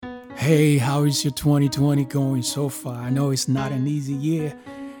Hey, how is your 2020 going so far? I know it's not an easy year.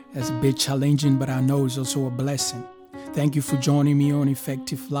 It's a bit challenging, but I know it's also a blessing. Thank you for joining me on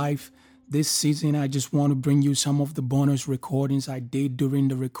Effective Life. This season, I just want to bring you some of the bonus recordings I did during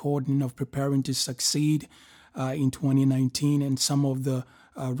the recording of Preparing to Succeed in 2019 and some of the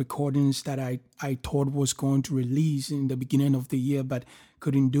recordings that I thought was going to release in the beginning of the year, but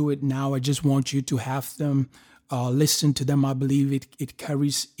couldn't do it now. I just want you to have them. Listen to them. I believe it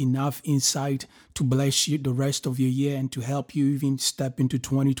carries enough insight to bless you the rest of your year and to help you even step into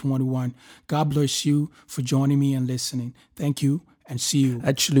 2021. God bless you for joining me and listening. Thank you and see you.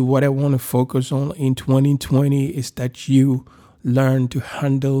 Actually, what I want to focus on in 2020 is that you learn to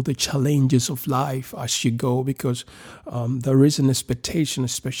handle the challenges of life as you go, because there is an expectation,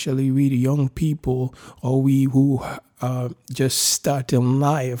 especially we the young people or we who just start in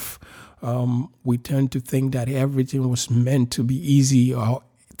life. We tend to think that everything was meant to be easy or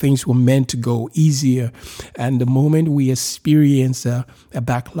things were meant to go easier. And the moment we experience a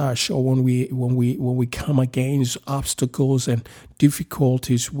backlash or when we come against obstacles and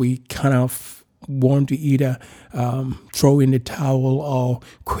difficulties, we kind of want to either throw in the towel or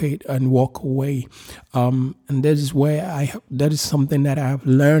quit and walk away. And that is where that is something that I've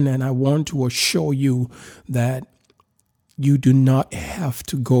learned, and I want to assure you that you do not have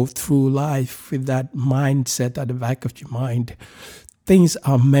to go through life with that mindset at the back of your mind. Things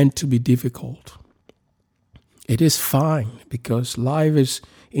are meant to be difficult. It is fine because life is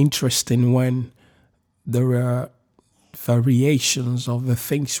interesting when there are variations of the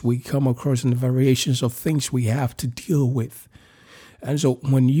things we come across and the variations of things we have to deal with. And so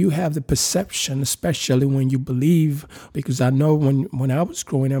when you have the perception, especially when you believe, because I know when I was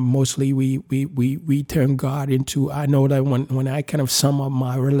growing up, mostly we turn God into, I know that when I kind of sum up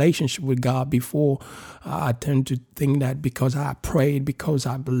my relationship with God before, I tend to think that because I prayed, because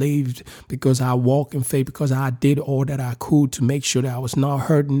I believed, because I walked in faith, because I did all that I could to make sure that I was not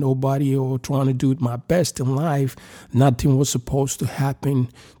hurting nobody or trying to do my best in life, nothing was supposed to happen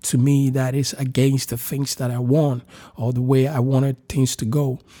to me that is against the things that I want or the way I wanted things to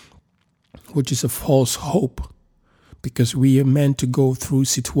go, which is a false hope, because we are meant to go through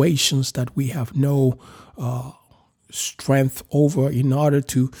situations that we have no strength over in order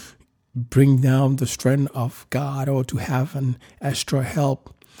to bring down the strength of God or to have an extra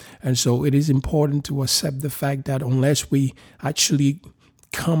help. And so it is important to accept the fact that unless we actually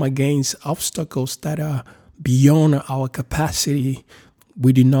come against obstacles that are beyond our capacity,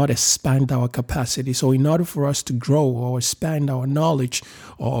 we do not expand our capacity. So in order for us to grow or expand our knowledge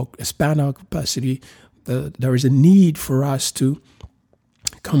or expand our capacity, there is a need for us to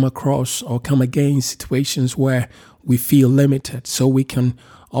come across or come against situations where we feel limited, so we can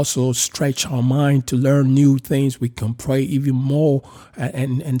also stretch our mind to learn new things. We can pray even more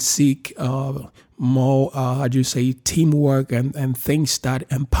and seek more, teamwork and things that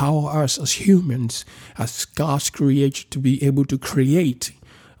empower us as humans, as God's creature, to be able to create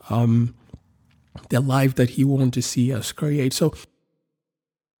the life that He wants to see us create. So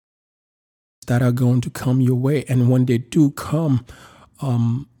that are going to come your way, and when they do come,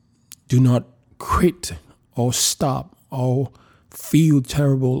 do not quit or stop or feel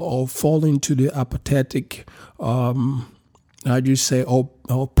terrible or fall into the apathetic or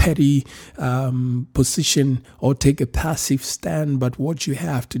petty position or take a passive stand. But what you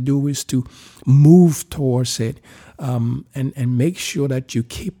have to do is to move towards it and make sure that you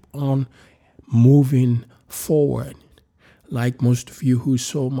keep on moving forward. Like most of you who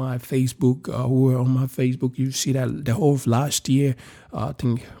saw my Facebook, who were on my Facebook, you see that the whole of last year, I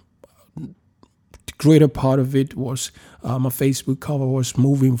think the greater part of it was my Facebook cover was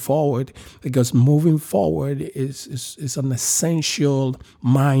moving forward, because moving forward is an essential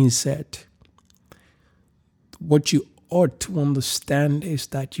mindset. What you ought to understand is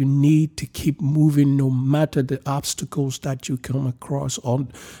that you need to keep moving no matter the obstacles that you come across or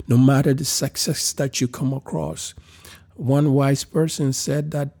no matter the success that you come across. One wise person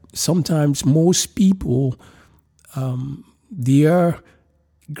said that sometimes most people, their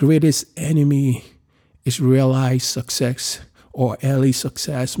greatest enemy is realized success or early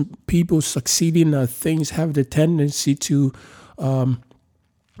success. People succeeding at things have the tendency to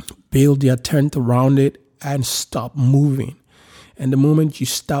build their tent around it and stop moving. And the moment you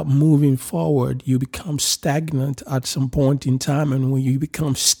stop moving forward, you become stagnant at some point in time. And when you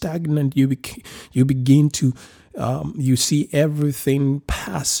become stagnant, you begin to you see everything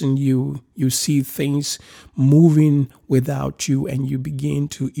passing you. You see things moving without you, and you begin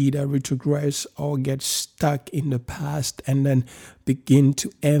to either retrogress or get stuck in the past, and then begin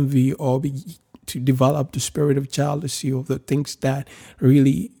to envy or to develop the spirit of jealousy of the things that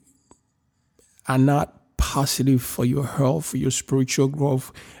really are not positive for your health, for your spiritual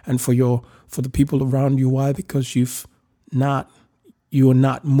growth, and for the people around you. Why? Because you're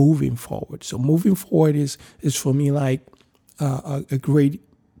not moving forward. So moving forward is for me like a great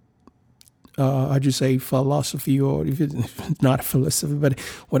I'd just say philosophy, or if it's not a philosophy, but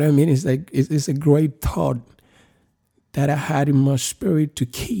what I mean is like it's a great thought that I had in my spirit to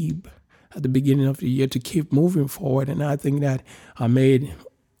keep at the beginning of the year, to keep moving forward. And I think that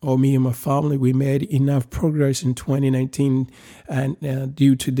me and my family, we made enough progress in 2019. And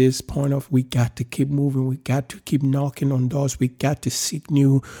due to this point of, we got to keep moving. We got to keep knocking on doors. We got to seek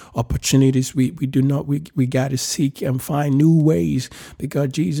new opportunities. We got to seek and find new ways,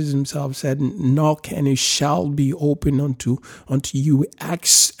 because Jesus himself said, knock and it shall be open unto you.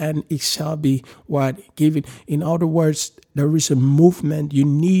 Ask and it shall be what? Given. In other words, there is a movement. You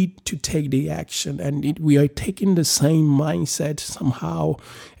need to take the action. And we are taking the same mindset somehow.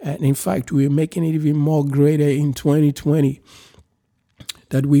 And in fact, we're making it even more greater in 2020,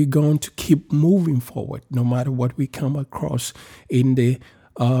 that we're going to keep moving forward no matter what we come across in the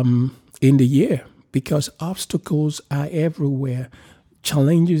year, because obstacles are everywhere.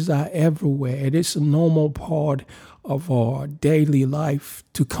 Challenges are everywhere. It is a normal part of our daily life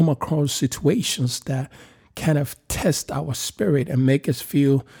to come across situations that kind of test our spirit and make us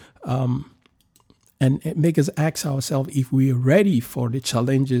feel and make us ask ourselves if we are ready for the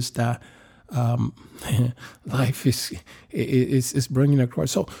challenges that life is bringing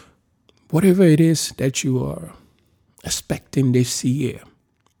across. So whatever it is that you are expecting this year,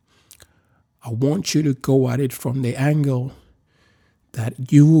 I want you to go at it from the angle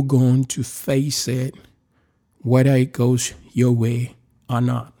that you are going to face it, whether it goes your way or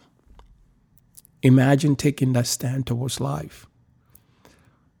not. Imagine taking that stand towards life.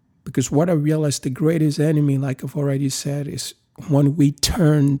 Because what I realized, the greatest enemy, like I've already said, is when we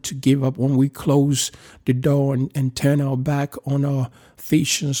turn to give up, when we close the door and turn our back on our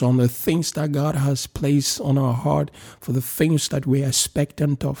visions, on the things that God has placed on our heart, for the things that we are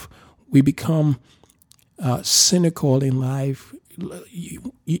expectant of. We become cynical in life.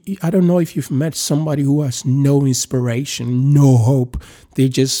 I don't know if you've met somebody who has no inspiration, no hope. They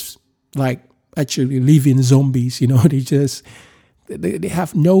just like actually living zombies, they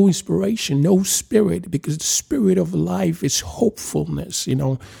have no inspiration, no spirit, because the spirit of life is hopefulness,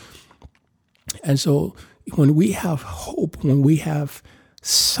 And so when we have hope, when we have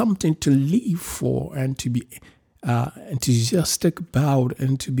something to live for and to be enthusiastic about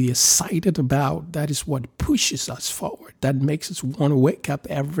and to be excited about, that is what pushes us forward. That makes us want to wake up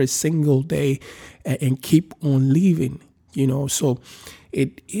every single day and keep on living, So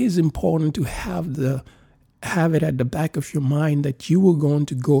it is important to have it at the back of your mind that you are going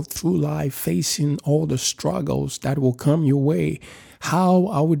to go through life facing all the struggles that will come your way. How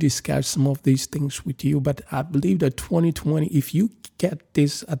I will discuss some of these things with you, but I believe that 2020, if you get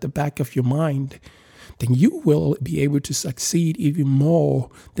this at the back of your mind, then you will be able to succeed even more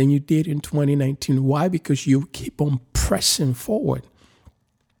than you did in 2019. Why? Because you keep on pressing forward.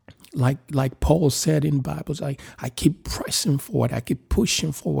 Like Paul said in Bibles, I keep pressing forward, I keep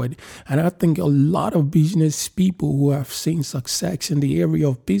pushing forward. And I think a lot of business people who have seen success in the area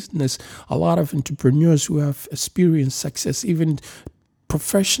of business, a lot of entrepreneurs who have experienced success, even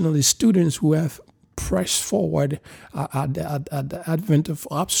professionally students who have pressed forward at the advent of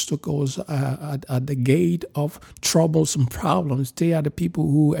obstacles, at the gate of troubles and problems. They are the people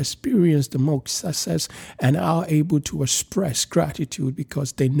who experience the most success and are able to express gratitude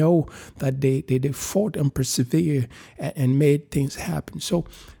because they know that they fought and persevered and made things happen. So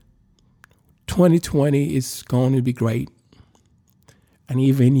 2020 is going to be great. And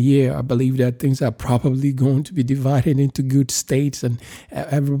even here, I believe that things are probably going to be divided into good states, and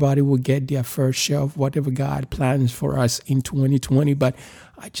everybody will get their first share of whatever God plans for us in 2020. But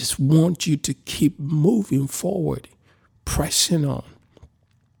I just want you to keep moving forward, pressing on,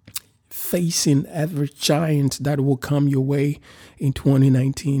 facing every giant that will come your way in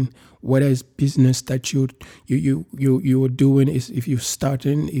 2019. Whether it's business that you are doing, is if you're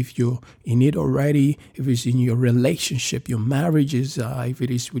starting, if you're in it already, if it's in your relationship, your marriages, if it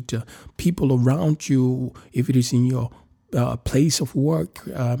is with the people around you, if it is in your place of work,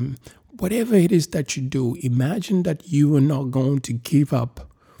 whatever it is that you do, imagine that you are not going to give up,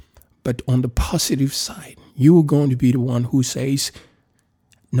 but on the positive side, you are going to be the one who says,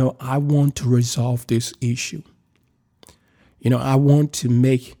 no, I want to resolve this issue. I want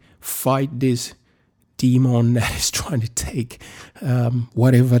to fight this demon that is trying to take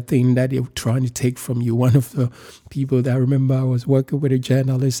whatever thing that they're trying to take from you. One of the people that I remember I was working with, a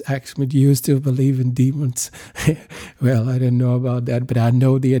journalist, asked me, do you still believe in demons? Well, I don't know about that, but I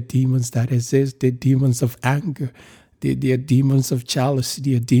know there are demons that exist. They're demons of anger. They are demons of jealousy.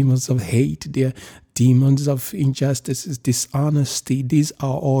 They are demons of hate. They are demons of injustices, dishonesty. These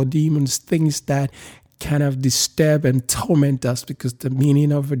are all demons, things that kind of disturb and torment us, because the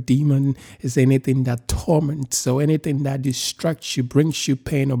meaning of a demon is anything that torments. So anything that distracts you, brings you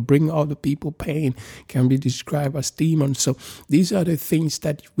pain, or bring other people pain can be described as demons. So these are the things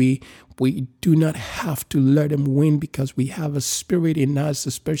that we do not have to let them win, because we have a spirit in us,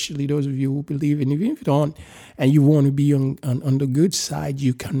 especially those of you who believe in. Even if you don't and you want to be on the good side,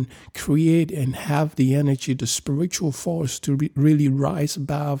 you can create and have the energy, the spiritual force to really rise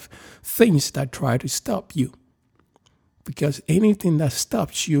above things that try to stop you. Because anything that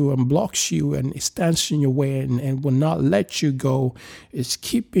stops you and blocks you and stands in your way and will not let you go is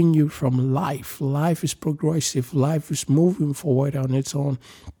keeping you from life. Life is progressive. Life is moving forward on its own.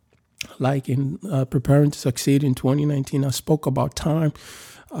 Like in Preparing to Succeed in 2019, I spoke about time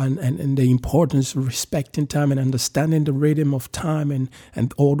and the importance of respecting time and understanding the rhythm of time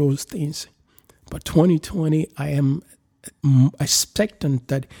and all those things. But 2020, I am expectant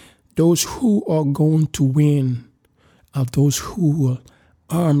that those who are going to win are those who will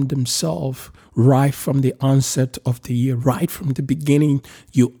arm themselves right from the onset of the year, right from the beginning.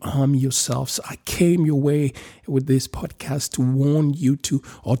 You arm yourselves. I came your way with this podcast to warn you to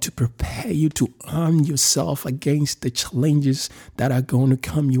prepare you to arm yourself against the challenges that are going to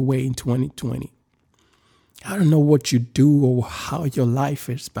come your way in 2020. I don't know what you do or how your life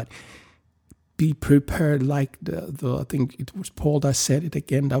is, but be prepared. Like I think it was Paul that said it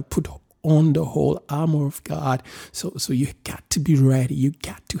again, that put on the whole armor of God. So you got to be ready. You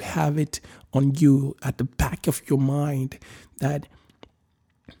got to have it on you at the back of your mind that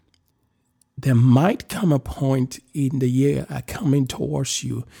there might come a point in the year coming towards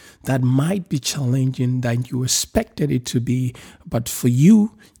you that might be challenging than you expected it to be. But for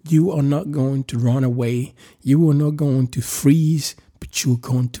you, you are not going to run away. You are not going to freeze, but you're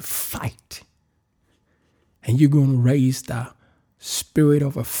going to fight. And you're going to raise the spirit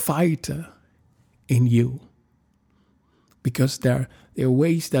of a fighter in you, because there are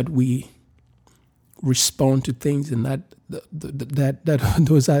ways that we respond to things, and that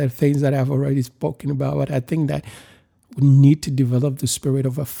those are the things that I've already spoken about. But I think that we need to develop the spirit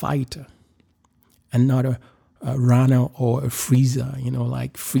of a fighter and not a runner or a freezer,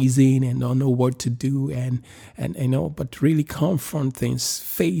 like freezing and don't know what to do and but really confront things,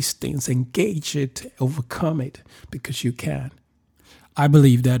 face things, engage it, overcome it, because you can. I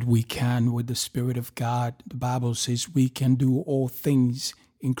believe that we can with the Spirit of God. The Bible says we can do all things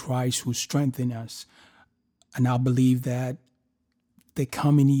in Christ who strengthens us. And I believe that the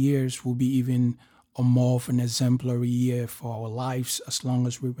coming years will be even a more of an exemplary year for our lives, as long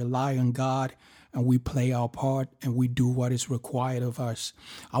as we rely on God and we play our part and we do what is required of us.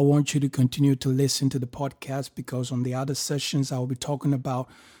 I want you to continue to listen to the podcast, because on the other sessions, I will be talking about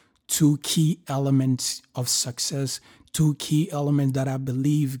two key elements of success, two key elements that I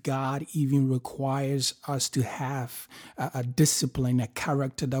believe God even requires us to have, a discipline, a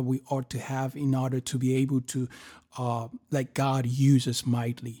character that we ought to have in order to be able to let God use us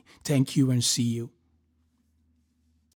mightily. Thank you and see you.